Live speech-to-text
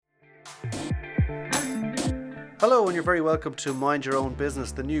Hello, and you're very welcome to Mind Your Own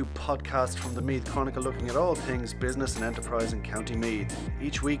Business, the new podcast from the Meath Chronicle looking at all things business and enterprise in County Meath.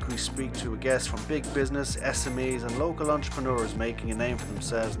 Each week we speak to a guest from big business, SMEs and local entrepreneurs making a name for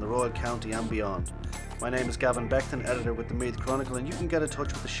themselves in the Royal County and beyond. My name is Gavin Beckton, editor with the Meath Chronicle, and you can get in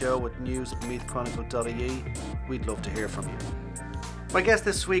touch with the show with news at meathchronicle.ie. We'd love to hear from you. My guests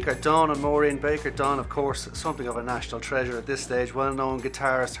this week are Dawn and Maureen Baker. Dawn, of course, something of a national treasure at this stage, well-known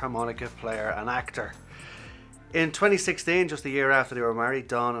guitarist, harmonica player and actor. In 2016, just a year after they were married,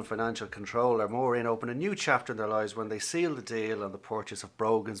 Dawn and financial controller Maureen opened a new chapter in their lives when they sealed the deal on the purchase of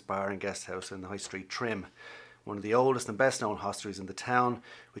Brogan's Bar and Guest House in the High Street Trim, one of the oldest and best known hostelries in the town,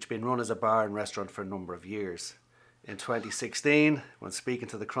 which had been run as a bar and restaurant for a number of years. In 2016, when speaking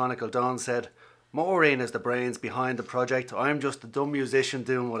to the Chronicle, Dawn said, "Maureen is the brains behind the project. I'm just a dumb musician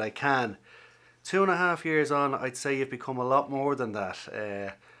doing what I can." 2.5 years on, I'd say you've become a lot more than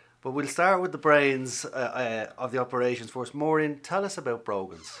that. But we'll start with the brains of the operations first. Maureen, tell us about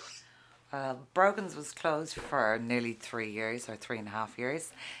Brogan's. Brogan's was closed for nearly 3 years or 3.5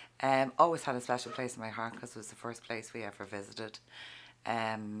 years. Always had a special place in my heart because it was the first place we ever visited.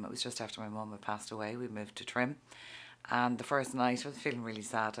 It was just after my mum had passed away. We moved to Trim. And the first night, I was feeling really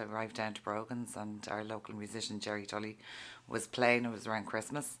sad. I arrived down to Brogan's and our local musician, Jerry Tully, was playing. It was around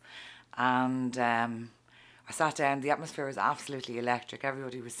Christmas. And I sat down. The atmosphere was absolutely electric.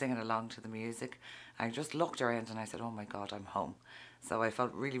 Everybody was singing along to the music. I just looked around and I said, "Oh my God, I'm home." So I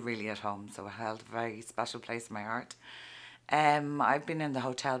felt really, really at home. So it held a very special place in my heart. I've been in the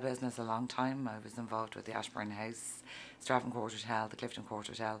hotel business a long time. I was involved with the Ashbourne House, Stratton Court Hotel, the Clifton Court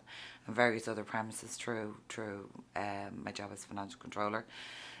Hotel, and various other premises through my job as financial controller.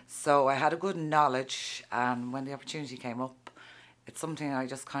 So I had a good knowledge, and when the opportunity came up, it's something I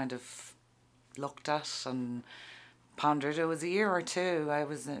just kind of looked at and pondered. It was a year or two. I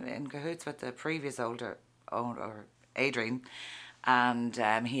was in cahoots with the previous owner, Adrian,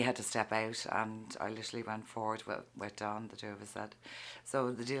 and he had to step out, and I literally went forward with Don, the two of us said.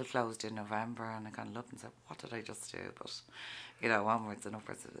 So the deal closed in November, and I kind of looked and said, what did I just do? But, onwards and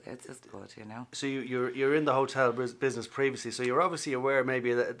upwards, it's just good, So you're in the hotel business previously, so you're obviously aware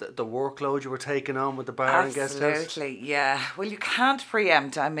maybe the workload you were taking on with the bar and guest house? Absolutely, yeah. Well, you can't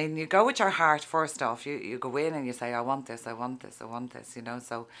preempt. I mean, you go with your heart first off. You go in and you say, I want this, I want this, I want this,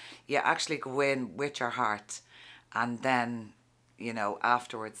 So you actually go in with your heart, and then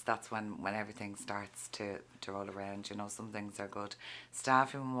afterwards, that's when everything starts to roll around. Some things are good.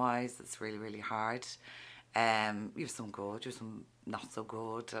 Staffing wise, it's really, really hard. You've some good, you've some not so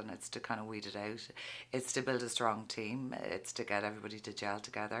good, and it's to kind of weed it out. It's to build a strong team. It's to get everybody to gel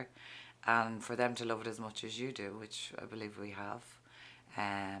together, and for them to love it as much as you do, which I believe we have.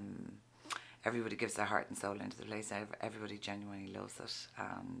 Everybody gives their heart and soul into the place. Everybody genuinely loves it,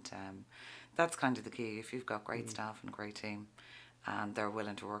 and that's kind of the key. If you've got great staff and a great team, and they're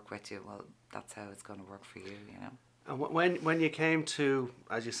willing to work with you, well, that's how it's going to work for you, And when you came to,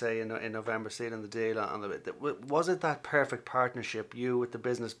 as you say, in November, sealing the deal was it that perfect partnership, you with the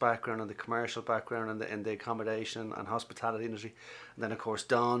business background and the commercial background and in the accommodation and hospitality industry, and then of course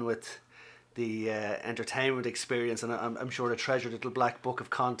Dawn with the entertainment experience, and I'm sure the treasured little black book of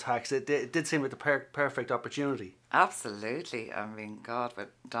contacts. It did seem like the perfect opportunity. Absolutely. I mean, God, with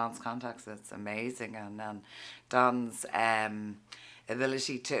Don's contacts, it's amazing, and Don's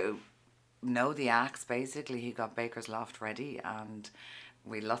ability to know the acts. Basically, he got Baker's Loft ready, and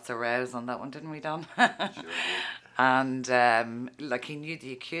we lots of rows on that one, didn't we, Don? Sure. And he knew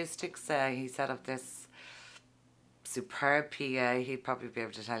the acoustics. He set up this superb PA. He'd probably be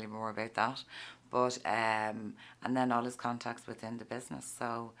able to tell you more about that. But and then all his contacts within the business.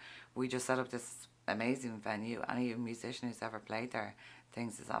 So we just set up this amazing venue. Any musician who's ever played there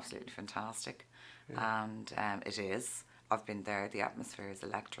thinks it's absolutely fantastic. Yeah. And it is. I've been there. The atmosphere is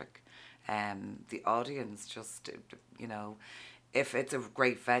electric. The audience just, if it's a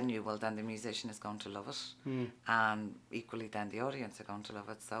great venue, well, then the musician is going to love it, and equally then the audience are going to love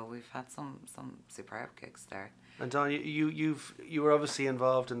it. So we've had some superb gigs there. And Don, you were obviously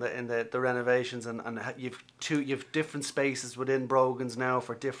involved in the renovations, and you've different spaces within Brogan's now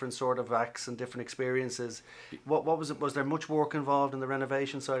for different sort of acts and different experiences. What was it? Was there much work involved in the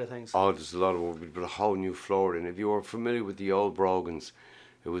renovation side of things? Oh, there's a lot of work. We put a whole new floor in. If you were familiar with the old Brogan's,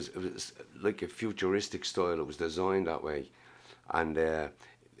 it was like a futuristic style. It was designed that way, and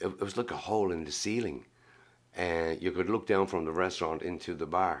it was like a hole in the ceiling. You could look down from the restaurant into the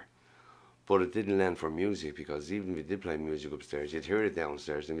bar. But it didn't lend for music, because even if you did play music upstairs, you'd hear it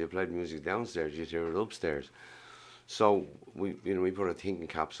downstairs, and if you played music downstairs, you'd hear it upstairs. So we put our thinking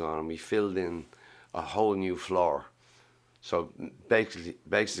caps on, and we filled in a whole new floor So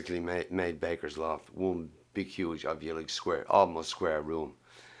basically made Baker's Loft one big, huge, of you like square, almost square room.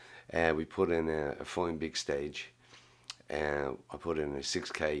 We put in a fine big stage. I put in a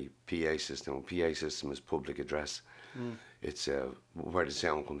 6K PA system. PA system is public address. It's where the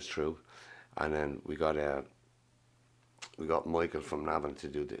sound comes through, and then we got Michael from Navan to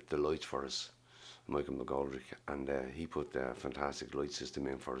do the lights for us, Michael McGoldrick, and he put a fantastic light system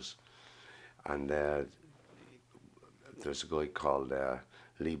in for us. And there's a guy called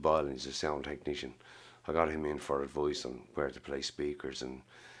Lee Boyle, he's a sound technician. I got him in for advice on where to place speakers and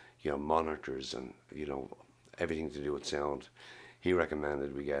monitors and everything to do with sound. He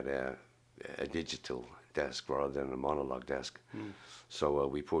recommended we get a digital desk rather than a monologue desk. So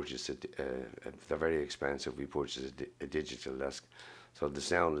we purchased they're very expensive. We purchased a digital desk, so the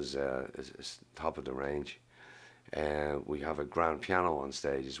sound is top of the range. We have a grand piano on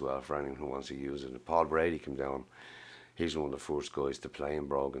stage as well for anyone who wants to use it. Paul Brady came down. He's one of the first guys to play in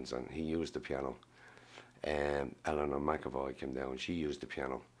Brogan's, and he used the piano. Eleanor McAvoy came down. She used the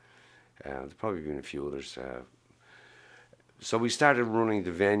piano. There's probably been a few others. So we started running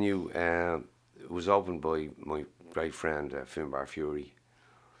the venue. It was opened by my great friend Finbar Fury,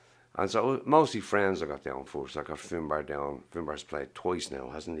 and so mostly friends I got down first. I got Finbar down. Finbar's played twice now,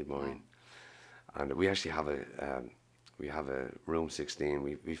 hasn't he, Maureen? And we actually have a room 16.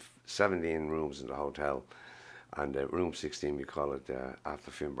 We've 17 rooms in the hotel, and room 16 we call it after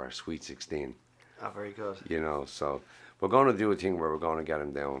Finbar Suite 16. Ah, very good. So we're going to do a thing where we're going to get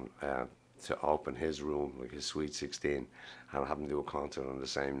him down to open his room, like his Suite 16, and have him do a concert on the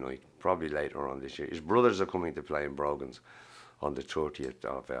same night, probably later on this year. His brothers are coming to play in Brogan's on the 30th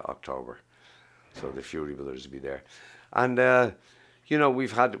of October, so the Fury brothers will be there. And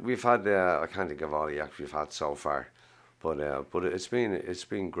we've had I can't think of all the acts we've had so far, but it's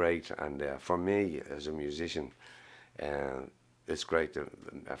been great. And for me as a musician, it's great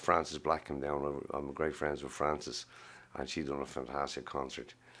that Frances Black came down. I'm great friends with Frances, and she done a fantastic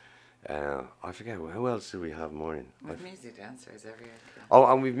concert. I forget who else did we have, Maureen? With music downstairs every year. Oh,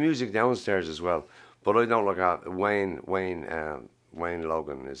 and we've music downstairs as well. But I don't look at Wayne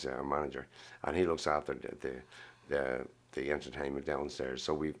Logan is our manager, and he looks after the entertainment downstairs.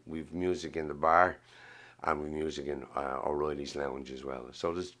 So we've music in the bar, and we've music in O'Reilly's Lounge as well.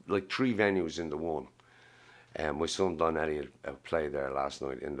 So there's like 3 venues in the one. My son Don Elliott played there last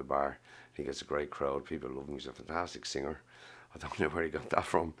night in the bar. He gets a great crowd. People love him. He's a fantastic singer. I don't know where he got that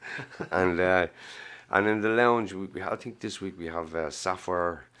from. And in the lounge, I think this week we have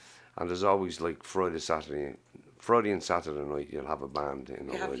Sapphire, and there's always like Friday and Saturday night you'll have a band in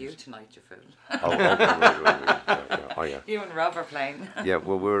You have O'Reilly's. you tonight, you fool. Oh, okay, right. Yeah. Oh, yeah. You and Rob are playing. Yeah,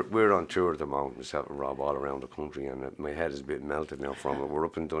 well, we're on tour at the moment, myself and Rob, all around the country, and my head is a bit melted now from it. We're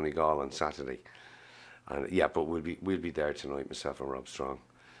up in Donegal on Saturday, and but we'll be there tonight, myself and Rob Strong,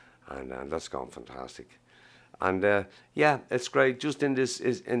 and that's gone fantastic. And it's great. Just in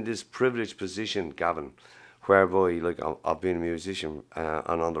this privileged position, Gavin, whereby like I've been a musician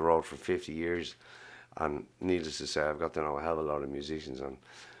and on the road for 50 years, and needless to say, I've got to know a hell of a lot of musicians. And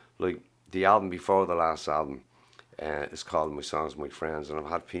like the album before the last album is called My Songs, My Friends, and I've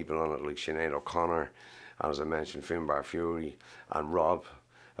had people on it like Sinead O'Connor, and as I mentioned, Finbar Fury and Rob,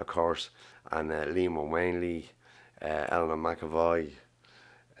 of course, and Liam O'Wanley, Eleanor McAvoy,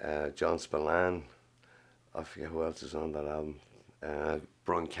 John Spillane. I forget who else is on that album.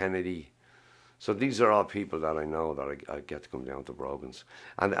 Brian Kennedy. So these are all people that I know that I get to come down to Brogan's.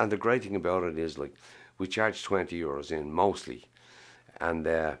 And the great thing about it is, like, we charge €20 in mostly. And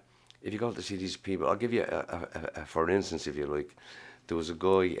if you go to see these people, I'll give you for instance, if you like, there was a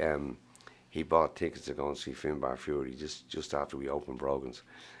guy, he bought tickets to go and see Finbar Fury just after we opened Brogan's.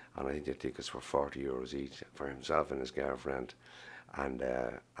 And I think the tickets were €40 each for himself and his girlfriend. And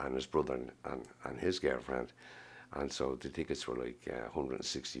his brother and his girlfriend, and so the tickets were like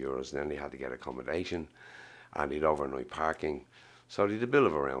 €160, and then they had to get accommodation, and he'd overnight parking, so they had a bill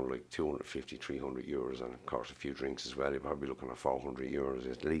of around like €250, €300, and of course a few drinks as well. You're probably looking at €400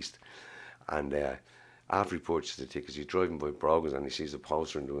 at least. And after he purchased the tickets, he's driving by Brogan's and he sees a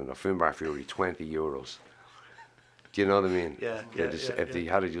poster and doing a Finbar Fury €20. Do you know what I mean? Yeah. If they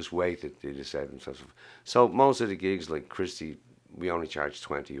had just waited, they'd have saved themselves. So most of the gigs, like Christie, we only charge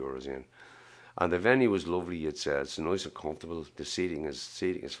 €20 in, and the venue is lovely. It's nice and comfortable. The seating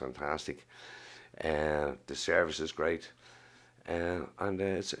is fantastic, the service is great, and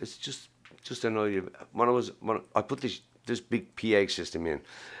it's just an idea. When I put this big PA system in,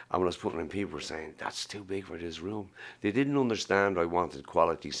 and when I was putting in, people were saying that's too big for this room. They didn't understand I wanted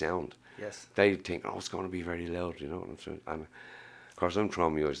quality sound. Yes. They think, it's going to be very loud, you know what I'm saying? And of course, I'm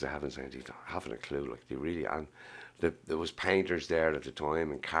throwing my eyes to heaven saying they haven't a clue, like they really. And there was painters there at the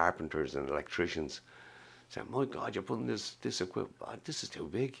time and carpenters and electricians saying, "My God, you're putting this equipment. Oh, this is too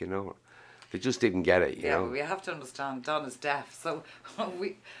big," you know. They just didn't get it, you Yeah, know. but we have to understand Don is deaf, so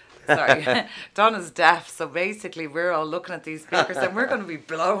Don is deaf, so basically we're all looking at these speakers and we're going to be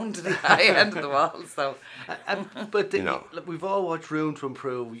blown to the high end of the wall. So, But You know. look, we've all watched Room to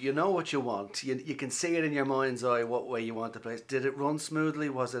Improve. You know what you want. You can see it in your mind's eye what way you want the place. Did it run smoothly?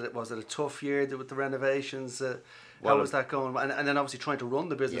 Was it a tough year with the renovations? How Well, was that going? And then obviously trying to run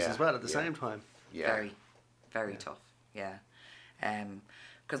the business Yeah, as well at the yeah. same time. Yeah. very, very tough. Yeah.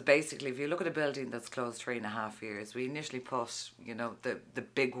 Because basically, if you look at a building that's closed 3.5 years, we initially put, the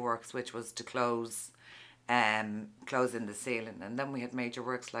big works, which was to close in the ceiling, and then we had major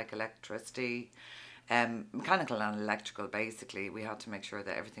works like electricity, mechanical and electrical. Basically, we had to make sure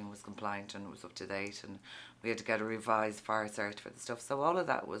that everything was compliant and was up to date, and we had to get a revised fire cert for the stuff. So all of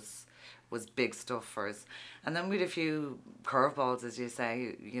that was big stuff for us, and then we had a few curveballs, as you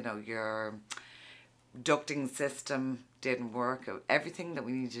say. Your ducting system didn't work. Everything that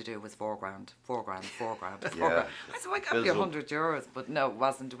we needed to do was $4,000. Yeah. I said, I got Bills you up. €100, but no, it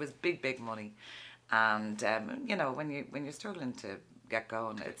wasn't. It was big money, and when you're struggling to get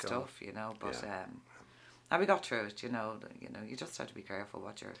going, it's going. tough, But Yeah. and we got through it. You just have to be careful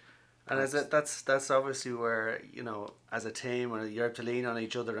what you're. And that's obviously where, as a team, you have to lean on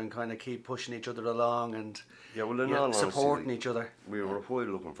each other and kind of keep pushing each other along and Yeah, well, in all honesty, supporting each other. We were always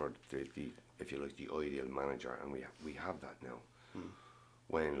looking for the if you like, the ideal manager, and we have that now.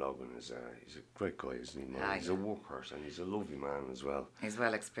 Wayne Logan he's a great guy, isn't he, man? Ah, He's yeah. a workhorse, and he's a lovely man as well. He's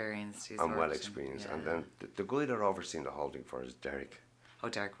well experienced. He's And worked well in- experienced. yeah. And then the guy they're overseeing the whole thing for is Derek. Oh,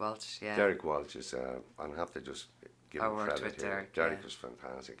 Derek Welch, yeah. Derek Walsh is, I have to just give I him worked credit with here. Derek, Derek yeah. was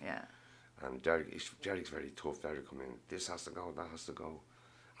fantastic. Yeah. And Derek's very tough. Derek come in, this has to go, that has to go.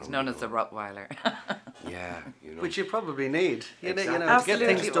 He's And known we as the go, Rottweiler. Yeah, Which you probably need. To get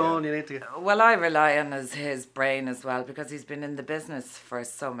Absolutely. things done, you need to get... Well, I rely on his brain as well, because he's been in the business for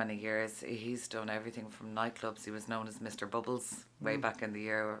so many years. He's done everything from nightclubs. He was known as Mr. Bubbles way back in the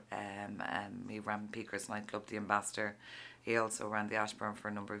year. He ran Peaker's nightclub, the Ambassador. He also ran the Ashburn for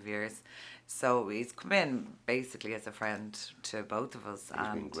a number of years. So he's come in basically as a friend to both of us. He's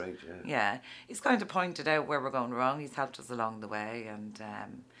been great, yeah. Yeah, he's kind of pointed out where we're going wrong. He's helped us along the way, and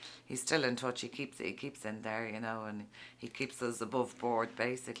he's still in touch. He keeps in there, and he keeps us above board,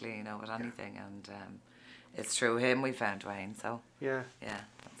 basically, with anything. And it's through him we found Wayne. So Yeah.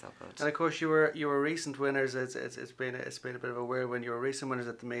 that's all good. And of course, you were recent winners. It's been a bit of a whirlwind. You were recent winners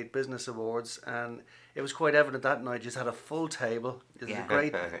at the Meath Business Awards, and it was quite evident that night. You just had a full table. It was Yeah.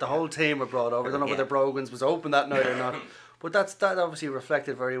 great. The whole team were brought over. I don't know Yeah. whether Brogan's was open that night or not, but that obviously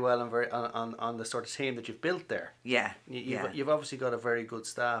reflected very well and very on the sort of team that you've built there. Yeah, You've obviously got a very good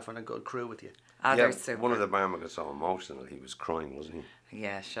staff and a good crew with you. Ah, Yeah, they're super. one of the barmen got so emotional, he was crying, wasn't he?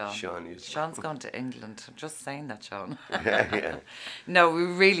 Yeah, Sean. Sean's gone to England. I'm just saying that, Sean. Yeah. No, we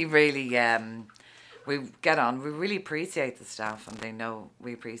really, we get on. We really appreciate the staff, and they know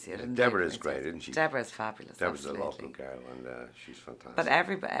we appreciate it. and they Deborah is appreciate great, it. isn't she? Deborah's fabulous. Deborah's a absolutely. local girl, and she's fantastic. But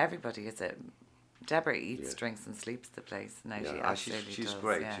everybody is it. Deborah eats, Yeah. drinks, and sleeps the place. Now she yeah, absolutely she's does.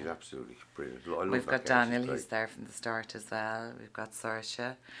 great. Yeah. She's absolutely brilliant. I love We've that got girl, she's Daniel, great. he's there from the start as well. We've got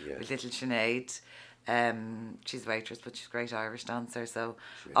Saoirse, Yeah. with little Sinead. She's a waitress, but she's a great Irish dancer. So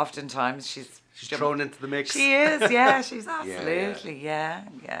oftentimes she's Thrown into the mix. She is, yeah. She's yeah. absolutely, yeah.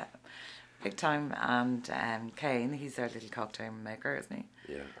 Big time. And Kane, he's our little cocktail maker, isn't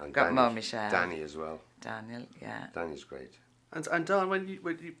he? Yeah, and Got Danny, Mo Michelle. Danny as well. Daniel, yeah. Danny's great. And Don, when you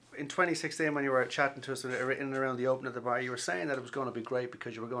in 2016, when you were chatting to us in and around the open of the bar, you were saying that it was going to be great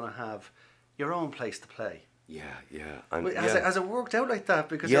because you were going to have your own place to play. Yeah. And Wait, yeah. has it worked out like that?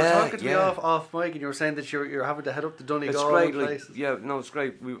 Because you were Yeah, talking to me yeah. off mic, and you were saying that you're having to head up to Donegal. It's great, and like, places. yeah, no, it's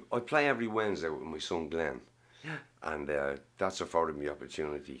great. I play every Wednesday with my son Glenn. Yeah. And that's afforded me the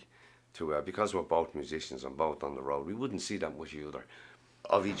opportunity to, because we're both musicians and both on the road, we wouldn't see that much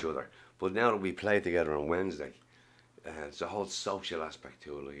of each other. But now that we play together on Wednesday, it's a whole social aspect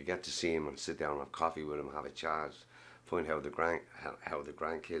to it. Like, you get to see him and sit down and have coffee with him, have a chat, find how the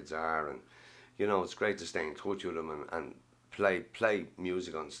grandkids are, and it's great to stay in touch with him and play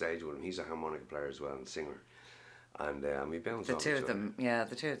music on stage with him. He's a harmonica player as well and singer, and we bounce The off two each of other. them,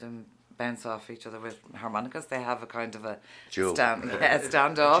 the two of them bounce off each other with harmonicas. They have a kind of a Duel.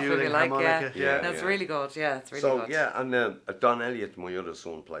 standoff, if you dueling like, harmonica, yeah. No, it's really good, it's really So good. yeah, and Don Elliott, my other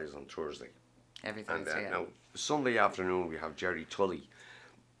son, plays on Thursday. Everything's, And now Sunday afternoon we have Jerry Tully.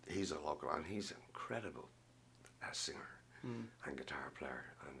 He's a local and he's an incredible singer and guitar player.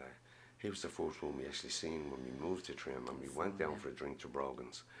 And he was the first one we actually seen when we moved to Trim, and we went down for a drink to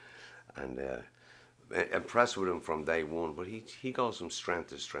Brogan's. And impressed with him from day one, but he goes from strength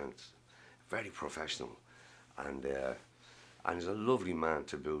to strength. Very professional, and he's a lovely man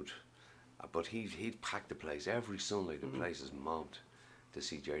to boot. But he'd pack the place every Sunday. The place is mobbed to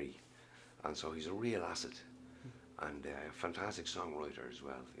see Jerry, and so he's a real asset. And a fantastic songwriter as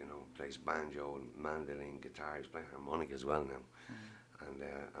well. You know, plays banjo and mandolin, guitar. He's playing harmonica as well now, and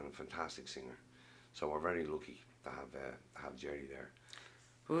a fantastic singer. So we're very lucky to have Jerry there.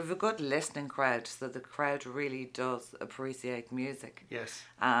 We have a good listening crowd, so the crowd really does appreciate music. Yes.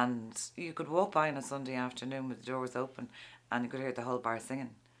 And you could walk by on a Sunday afternoon with the doors open and you could hear the whole bar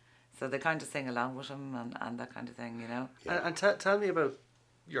singing. So they kind of sing along with him and that kind of thing, you know. Yeah. And tell me about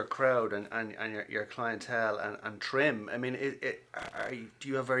your crowd and your clientele and Trim. I mean, do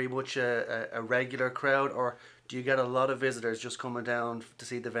you have very much a regular crowd, or do you get a lot of visitors just coming down to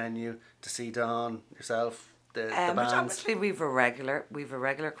see the venue, to see Don, yourself, the bands? Obviously we've a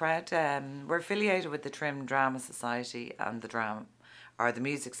regular crowd. We're affiliated with the Trim Drama Society and the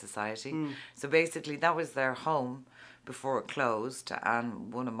Music Society. So basically that was their home before it closed,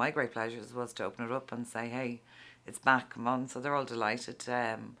 and one of my great pleasures was to open it up and say, hey, it's back, come on. So they're all delighted.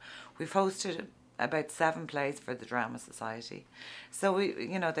 We've hosted about 7 plays for the Drama Society. So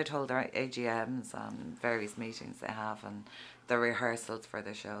they'd hold their AGMs and various meetings they have, and the rehearsals for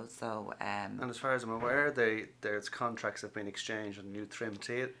their shows. So and as far as I'm aware, there's contracts have been exchanged on the new Trim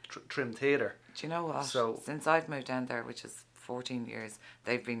Theatre. Do you know what? So since I've moved down there, which is 14 years,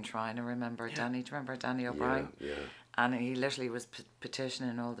 they've been trying to remember Danny. Do you remember Danny O'Brien? Yeah. And he literally was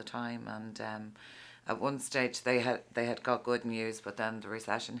petitioning all the time, and at one stage they had got good news, but then the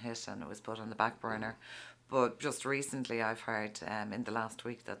recession hit and it was put on the back burner. But just recently I've heard in the last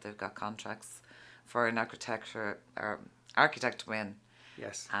week that they've got contracts for an architect to win.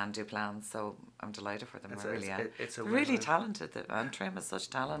 Yes. And do plans, so I'm delighted for them. It's a really win-win. talented, and Trim has such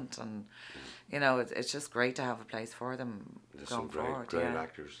talent, and it's just great to have a place for them There's going some forward. great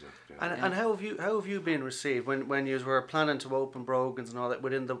actors. And how have you been received when you were planning to open Brogan's and all that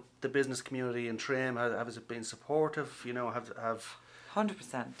within the business community in Trim? Has it been supportive? You know, have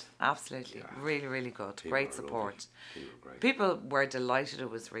 100%, absolutely, really, really good, People great are support. lovely. People were delighted it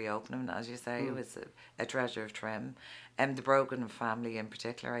was reopening, as you say. It was a treasure of Trim, and the Brogan family in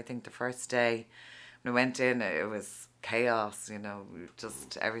particular. I think the first day when we went in, it was chaos. You know,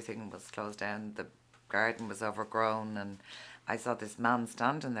 just everything was closed down. The garden was overgrown, and I saw this man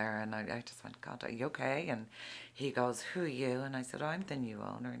standing there, and I just went, God, are you okay? And he goes, who are you? And I said, I'm the new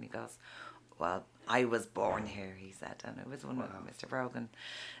owner. And he goes, well, I was born here, he said, and it was one of Mr. Brogan.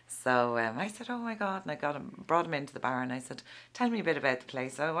 So I said, oh my God, and I brought him into the bar, and I said, tell me a bit about the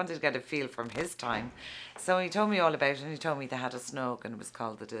place. So I wanted to get a feel from his time. So he told me all about it, and he told me they had a snug, and it was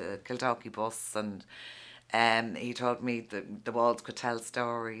called the Kiltalky Bus, and he told me the walls could tell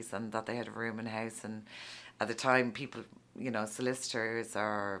stories, and that they had a room in the house, and at the time people, solicitors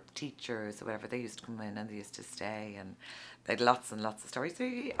or teachers or whatever, they used to come in and they used to stay, and they had lots and lots of stories. So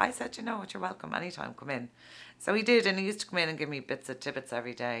I said, you know what, you're welcome anytime, come in. So he did, and he used to come in and give me bits of tidbits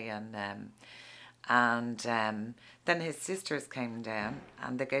every day, and then his sisters came down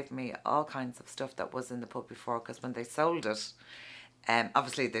and they gave me all kinds of stuff that was in the pub before, because when they sold it,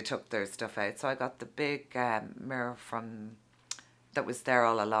 obviously they took their stuff out. So I got the big mirror that was there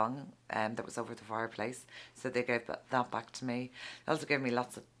all along, that was over the fireplace. So they gave that back to me. They also gave me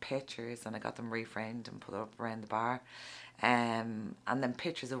lots of pictures, and I got them reframed and put up around the bar. And then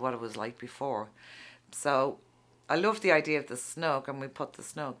pictures of what it was like before. So I loved the idea of the snug, and we put the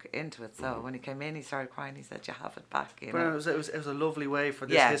snug into it. So when he came in, he started crying. He said, you have it back, you know. But it was a lovely way for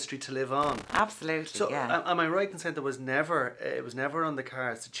this history to live on. Absolutely, So yeah. am I right in saying it was never on the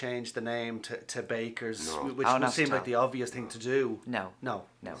cards to change the name to Baker's, No. which would seem like the obvious thing to do? No. So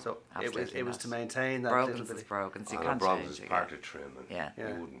it was absolutely not. to maintain that Brogan's little is bit. Brogan's. You And can't Brogan's change is it. part of Trim, and Yeah. you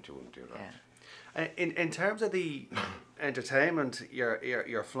wouldn't do that. Yeah. In terms of the entertainment,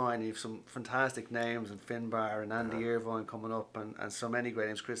 you're flying. You've some fantastic names, and Finbar and Andy Irvine coming up, and so many great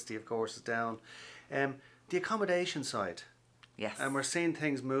names. Christie, of course, is down. The accommodation side, Yes. and we're seeing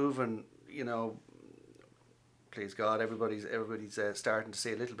things moving. Please God, everybody's starting to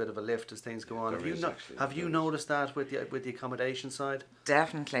see a little bit of a lift as things go on. Have you noticed that with the accommodation side?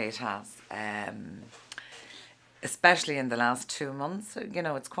 Definitely it has. Especially in the last 2 months.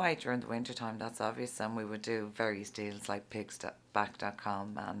 It's quiet during the winter time, that's obvious, and we would do various deals like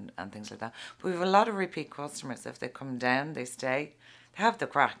pigsback.com and things like that. But we have a lot of repeat customers. If they come down, they stay. they have the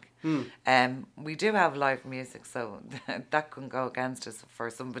crack. We do have live music, so that can go against us for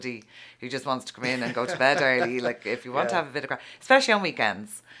somebody who just wants to come in and go to bed early. Like if you want to have a bit of crack, especially on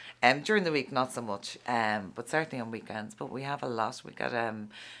weekends. During the week, not so much, but certainly on weekends. But we have a lot. We got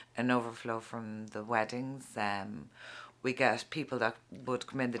an overflow from the weddings. We get people that would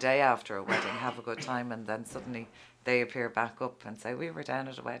come in the day after a wedding, have a good time, and then suddenly they appear back up and say, we were down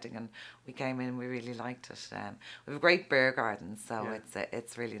at a wedding and we came in, we really liked it. We have a great beer garden, so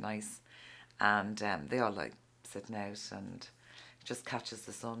it's really nice. And they all like sitting out, and it just catches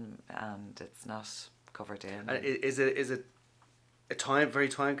the sun and it's not covered in. Is it a very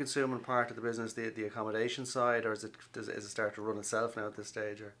time consuming part of the business, the accommodation side, or does it start to run itself now at this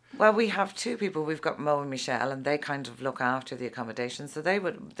stage? Or? Well, we have two people. We've got Mo and Michelle, and they kind of look after the accommodation. So they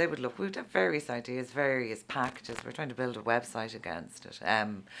would look. We'd have various ideas, various packages. We're trying to build a website against it.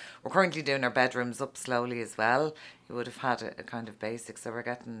 We're currently doing our bedrooms up slowly as well. You would have had a kind of basic. So we're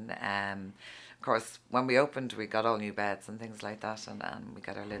getting. Of course, when we opened, we got all new beds and things like that, and we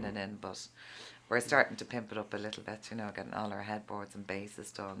got our linen in, but. We're starting to pimp it up a little bit, getting all our headboards and bases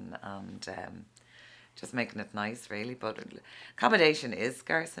done and just making it nice, really. But accommodation is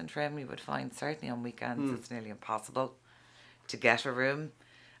scarce in Trim. You would find certainly on weekends it's nearly impossible to get a room,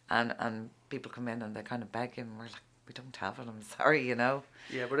 and people come in and they kind of beg you, and we're like, we don't have it. I'm sorry,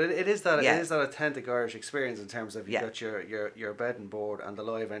 Yeah, but it is that authentic Irish experience in terms of you got your bed and board and the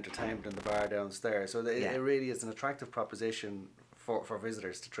live entertainment in the bar downstairs. So it really is an attractive proposition for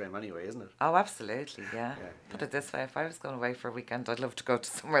visitors to Trim anyway, isn't it? Oh, absolutely, yeah. Put it this way, if I was going away for a weekend, I'd love to go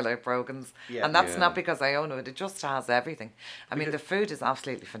to somewhere like Brogan's. Yeah. And that's not because I own it, it just has everything. I mean, the food is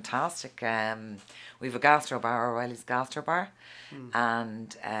absolutely fantastic. We have a gastro bar, O'Reilly's Gastro Bar,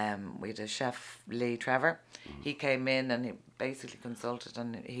 and we had a chef, Lee Trevor. He came in and he basically consulted,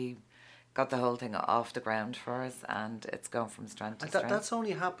 and he got the whole thing off the ground for us, and it's gone from strength to strength. That's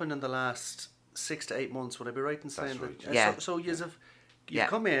only happened in the last 6 to 8 months, would I be right in saying that? Right. Yeah. So you've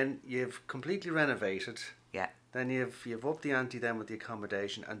come in, you've completely renovated. Yeah. Then you've upped the ante then with the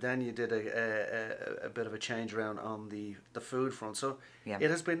accommodation, and then you did a bit of a change around on the food front. So it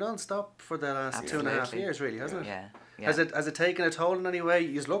has been non-stop for the last 2.5 years, really, hasn't it? Yeah. Has it taken a toll in any way?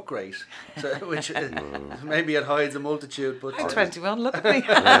 You look great, so, which maybe it hides a multitude. But I'm 21. Look at me.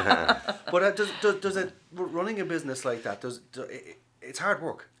 But does it running a business like that? It's hard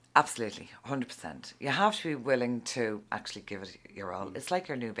work. Absolutely, 100%. You have to be willing to actually give it your all. It's like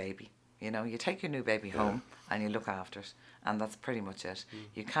your new baby. You take your new baby home and you look after it, and that's pretty much it.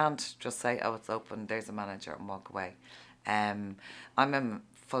 You can't just say, oh, it's open, there's a manager, and walk away. I'm in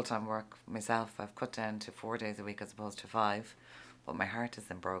full-time work myself. I've cut down to 4 days a week as opposed to 5, but my heart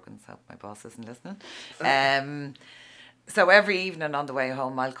is in Brogan, so my boss isn't listening. So every evening on the way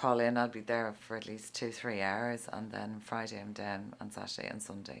home, I'll call in. I'll be there for at least 2-3 hours, and then Friday I'm down on Saturday and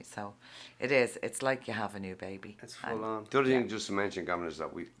Sunday. So it's like you have a new baby. It's full on. The other thing just to mention, Gavin, is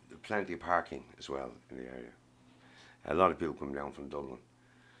that we have plenty of parking as well in the area. A lot of people come down from Dublin,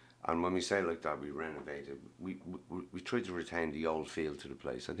 and when we say like that, we renovated. We tried to retain the old feel to the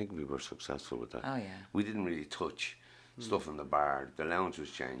place. I think we were successful with that. Oh yeah. We didn't really touch stuff in the bar. The lounge was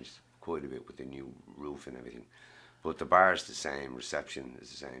changed quite a bit with the new roof and everything. But the bar is the same, reception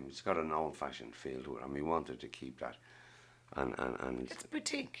is the same. It's got an old-fashioned feel to it, and we wanted to keep that. And it's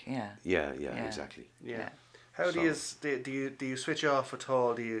boutique, yeah. Yeah, exactly. Yeah. How do you switch off at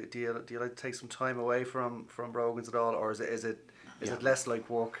all? Do you like to take some time away from Brogan's at all, or is it less like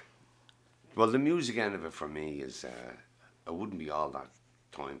work? Well, the music end of it for me is it wouldn't be all that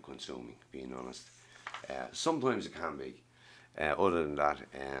time consuming, being honest. Sometimes it can be. Other than that,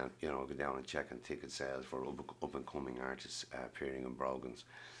 go down and check on ticket sales for up and coming artists appearing in Brogan's,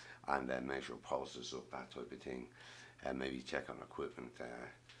 and make sure posters up, that type of thing. Maybe check on equipment.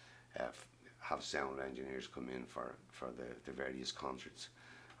 Have sound engineers come in for the various concerts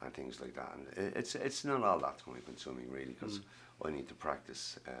and things like that. And it's not all that time consuming really, because I need to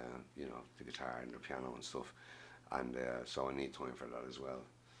practice, the guitar and the piano and stuff, and so I need time for that as well.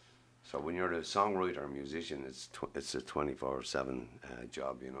 So when you're a songwriter or musician, it's a 24/7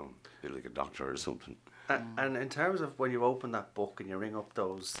 job, a bit like a doctor or something. And in terms of when you open that book and you ring up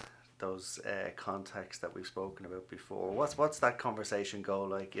those contacts that we've spoken about before, what's that conversation go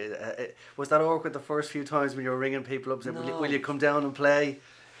like? Was that awkward the first few times when you were ringing people up saying, will you come down and play?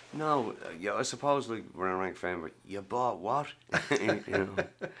 No, I suppose like when I rang Fenway, you bought what?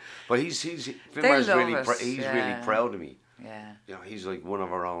 But he's really proud of me. Yeah. He's like one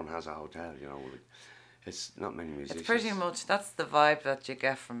of our own, has a hotel, It's not many musicians. It's pretty much, that's the vibe that you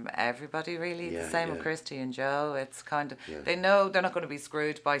get from everybody, really. The same with Christy and Joe. It's kind of, they know they're not going to be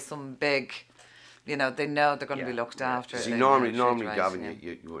screwed by some big, You know, they know they're going to be Yeah, looked yeah. after. See, they normally, know treated right, Gavin,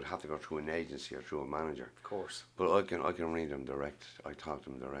 yeah. you would have to go through an agency or through a manager. Of course. But I can read them direct. I talk to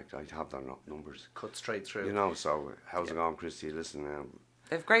them direct. I have their numbers. Cut straight through. You know, so how's it going, Christy? Listen,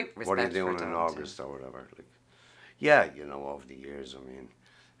 They've great respect what are you for doing it in all, too. August or whatever? Like, yeah, you know, over the years, I mean,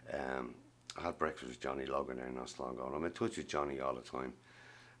 I had breakfast with Johnny Logan there not so long ago. I'm in touch with Johnny all the time,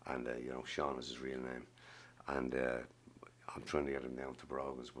 and you know, Sean is his real name, and I'm trying to get him down to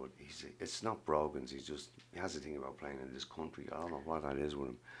Brogan's, but it's not Brogan's. He has a thing about playing in this country. I don't know what that is with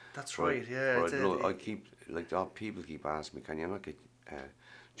him. That's But- right, yeah. but look, I keep people keep asking me, can you not get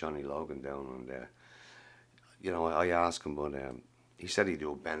Johnny Logan down? And you know, I asked him, but he said he'd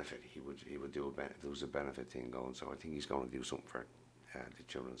do a benefit. He would do a benefit. There was a benefit thing going, so I think he's going to do something for the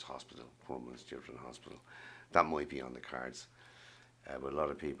Children's Hospital, Crumlin's Children's Hospital. That might be on the cards, but a lot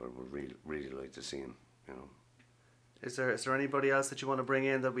of people would really like to see him. You know. Is there anybody else that you want to bring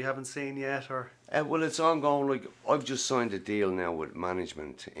in that we haven't seen yet, or? Well, it's ongoing. Like, I've just signed a deal now with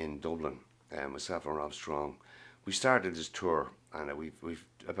management in Dublin. Myself and Rob Strong. We started this tour, and we've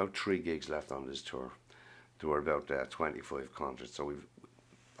about 3 gigs left on this tour. There were about 25 concerts. So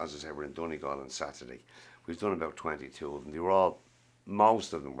as I said, we're in Donegal on Saturday. We've done about 22 of them.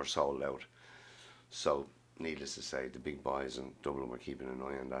 Most of them were sold out. So, needless to say, the big boys in Dublin were keeping an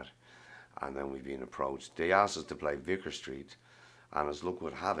eye on that. And then we've been approached. They asked us to play Vicar Street, and as luck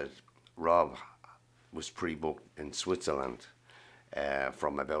would have it, Rob was pre-booked in Switzerland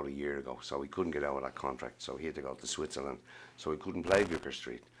from about a year ago, so he couldn't get out of that contract, so he had to go to Switzerland, so he couldn't play Vicar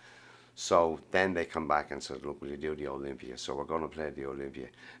Street. So then they come back and said, look, will you do the Olympia? So we're going to play the Olympia.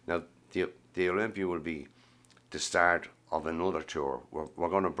 Now, the Olympia will be the start of another tour. We're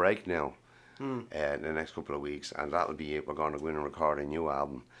going to break now in the next couple of weeks, and that'll be it. We're going to go in and record a new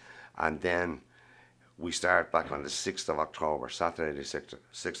album. And then we start back on the 6th of October, Saturday the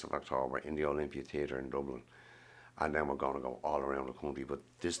 6th of October, in the Olympia Theatre in Dublin. And then we're going to go all around the country. But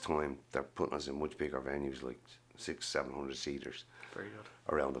this time, they're putting us in much bigger venues, like 600-700 seaters. Very good.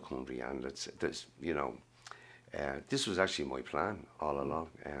 Around the country. And this was actually my plan all along,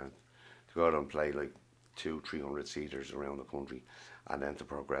 to go out and play like 200-300 seaters around the country, and then to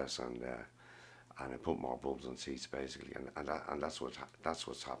progress and put more bulbs on seats, basically, and that's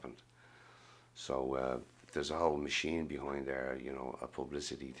what's happened. So there's a whole machine behind there, you know, a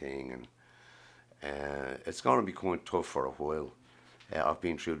publicity thing, and it's going to be quite tough for a while. I've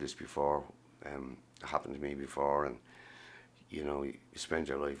been through this before. It happened to me before, and you know, you spend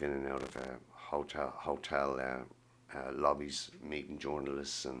your life in and out of hotel lobbies, meeting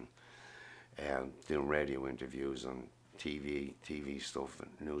journalists and doing radio interviews and TV stuff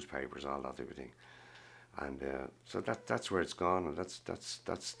and newspapers, all that type of thing. And so that's where it's gone, and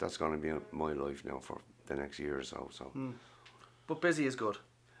that's going to be my life now for the next year or so. So, But busy is good.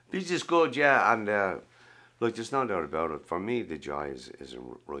 busy is good, yeah. And look, there's no doubt about it. For me, the joy is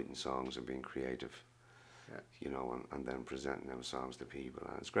in writing songs and being creative. Yeah. You know, and then presenting them songs to people.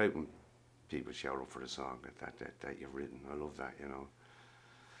 And it's great when people shout up for the song that you've written. I love that, you know.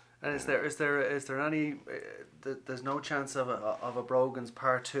 And is there any? There's no chance of a Brogan's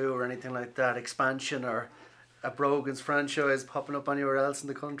Part 2 or anything like that, expansion or a Brogan's franchise popping up anywhere else in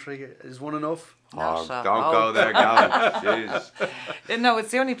the country? Is one enough? Not Oh, at don't all. go there, Gavin. Jeez. No, it's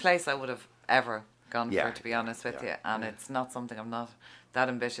the only place I would have ever gone Yeah. for, to be honest with Yeah. you. And it's not something I'm not that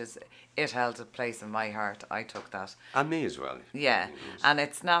ambitious. It held a place in my heart. I took that. And me as well. Yeah, You know, and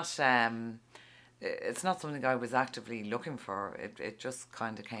it's not something I was actively looking for. It just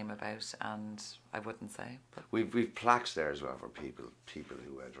kind of came about, and I wouldn't say. But We've plaques there as well for people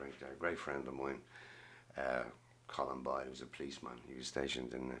who drink there. A great friend of mine, Colin Boyle, who's a policeman. He was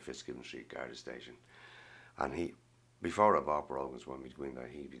stationed in Fitzgibbon Street Garda Station, and before I bought Brogan's, when we'd go in there,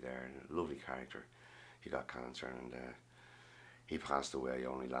 he'd be there. And a lovely character. He got cancer, and he passed away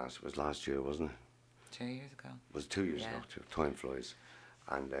only last year, wasn't it? 2 years ago. It was 2 years Yeah. ago. Time flies.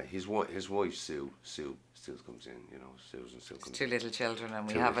 And his wife Sue still comes in. You know, Susan still comes Two in. little children, and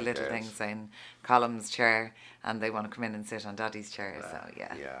we Two have a little little thing girls. saying Column's chair, and they want to come in and sit on Daddy's chair. So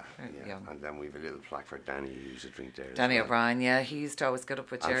yeah, Yeah, they're yeah. young. And then we've a little plaque for Danny, who used to drink there. as Danny well. O'Brien, yeah, he used to always get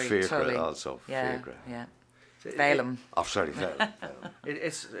up with And Jerry Fiacre Tully. also, Yeah, Fiacre. yeah. It- Balaam. Oh, sorry, Phil.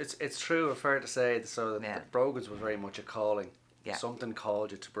 It's true or fair to say so that Yeah. Brogan's was very much a calling. Yeah. Something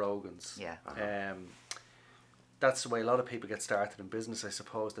called you to Brogan's. Yeah. That's the way a lot of people get started in business, I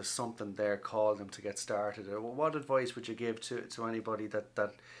suppose. There's something there calling them to get started. What advice would you give to anybody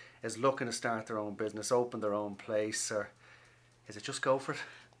that is looking to start their own business, open their own place, or is it just go for it?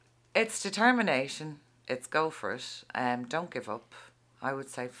 It's determination. It's go for it. Don't give up. I would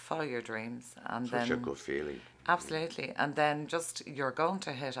say follow your dreams, and Such then a good feeling. absolutely, and then just you're going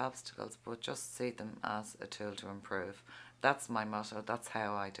to hit obstacles, but just see them as a tool to improve. That's my motto. That's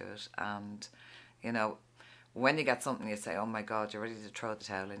how I do it. And you know, when you get something, you say, "Oh my God, you're ready to throw the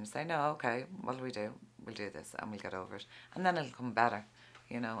towel in." You say, "No, okay. What do we do? We'll do this, and we'll get over it, and then it'll come better."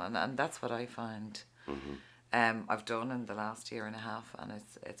 You know, and that's what I find. I've done in the last year and a half, and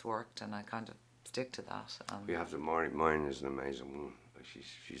it's worked, and I kind of stick to that. We have mine is an amazing woman. Like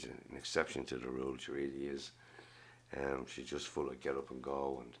she's an exception to the rule. She really is. She's just full of get up and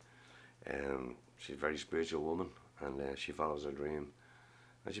go, and she's a very spiritual woman, and she follows her dream,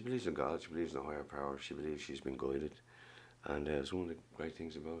 and she believes in God. She believes in a higher power. She believes she's been guided, and it's one of the great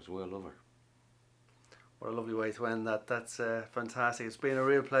things about it. So I love her. What a lovely way to end that. That's fantastic. It's been a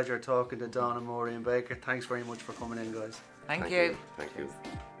real pleasure talking to Don and Maureen Baker. Thanks very much for coming in, guys. Thank you. Thank you.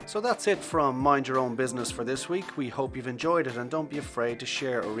 So that's it from Mind Your Own Business for this week. We hope you've enjoyed it, and don't be afraid to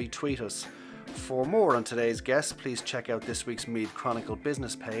share or retweet us. For more on today's guest, please check out this week's Meath Chronicle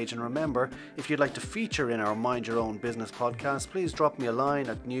business page. And remember, if you'd like to feature in our Mind Your Own Business podcast, please drop me a line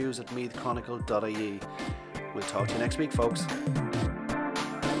at news@meathchronicle.ie. We'll talk to you next week, folks.